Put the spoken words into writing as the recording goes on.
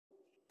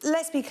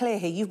let's be clear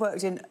here. You've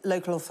worked in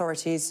local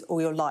authorities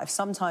all your life,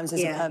 sometimes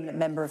as a permanent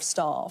member of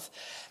staff.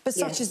 But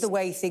such is the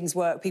way things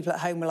work. People at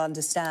home will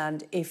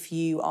understand if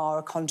you are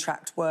a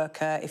contract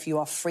worker, if you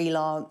are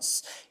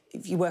freelance,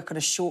 if you work on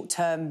a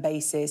short-term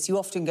basis, you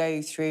often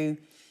go through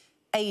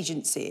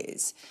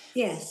agencies.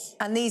 Yes.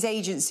 And these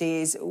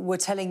agencies were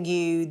telling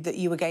you that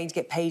you were going to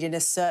get paid in a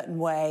certain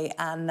way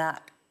and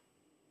that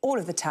all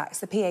of the tax,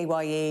 the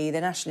PAYE, the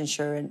national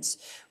insurance,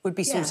 would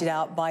be sorted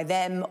out by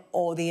them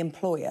or the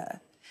employer.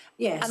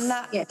 Yes. And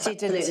that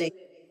didn't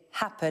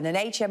happen. And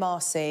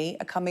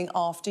HMRC are coming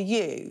after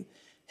you.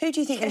 Who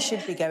do you think they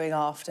should be going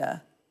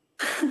after?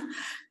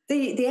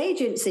 The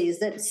agencies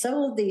that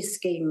sold these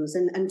schemes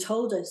and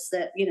told us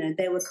that, you know,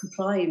 they were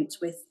compliant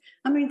with...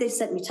 I mean, they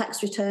sent me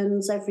tax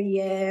returns every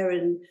year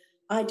and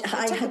I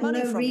had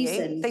no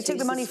reason They took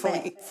the money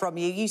from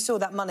you. You saw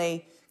that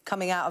money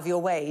coming out of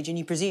your wage and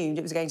you presumed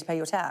it was going to pay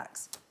your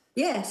tax.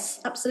 Yes,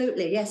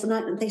 absolutely, yes.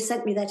 And they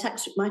sent me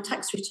my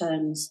tax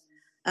returns.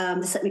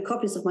 They sent me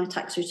copies of my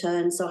tax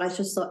returns, so I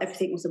just thought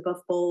everything was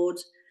above board.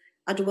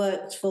 I'd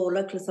worked for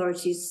local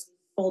authorities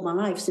all my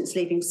life since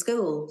leaving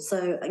school,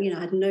 so, you know,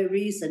 I had no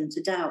reason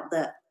to doubt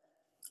that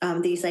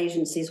these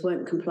agencies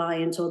weren't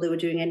compliant or they were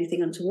doing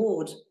anything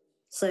untoward.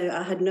 So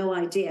I had no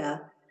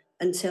idea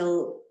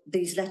until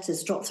these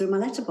letters dropped through my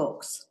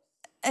letterbox.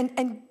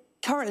 And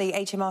currently,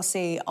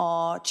 HMRC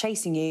are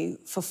chasing you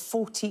for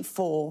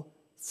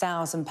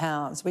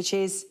 £44,000, which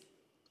is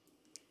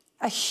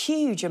a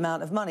huge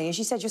amount of money. As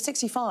you said, you're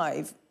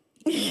 65.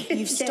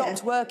 You've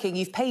stopped working,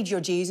 you've paid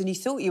your dues and you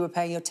thought you were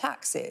paying your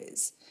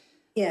taxes.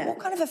 Yeah. What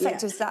kind of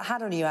effect has that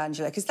had on you,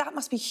 Angela? Because that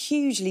must be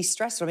hugely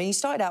stressful. I mean, you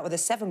started out with a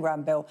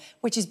 £7,000 bill,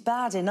 which is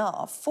bad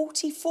enough.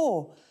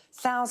 £44,000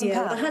 that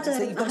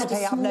you've got to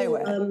pay out of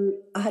nowhere.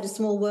 I had a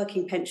small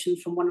working pension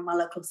from one of my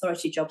local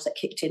authority jobs that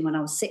kicked in when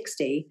I was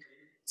 60.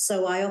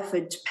 So I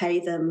offered to pay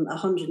them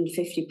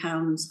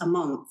 £150 a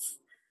month,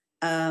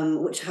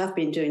 which I have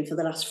been doing for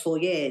the last 4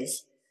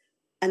 years.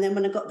 And then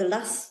when I got the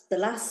last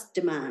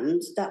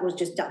demand, that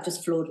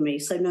just floored me.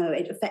 So no,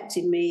 it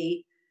affected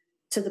me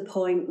to the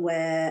point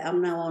where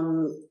I'm now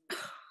on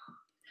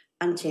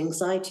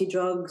anti-anxiety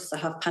drugs. I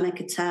have panic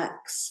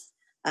attacks,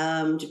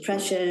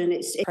 depression.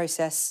 It's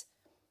process.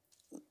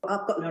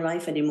 I've got no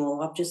life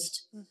anymore. I've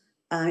just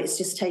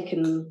it's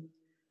taken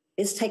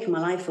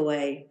my life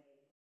away.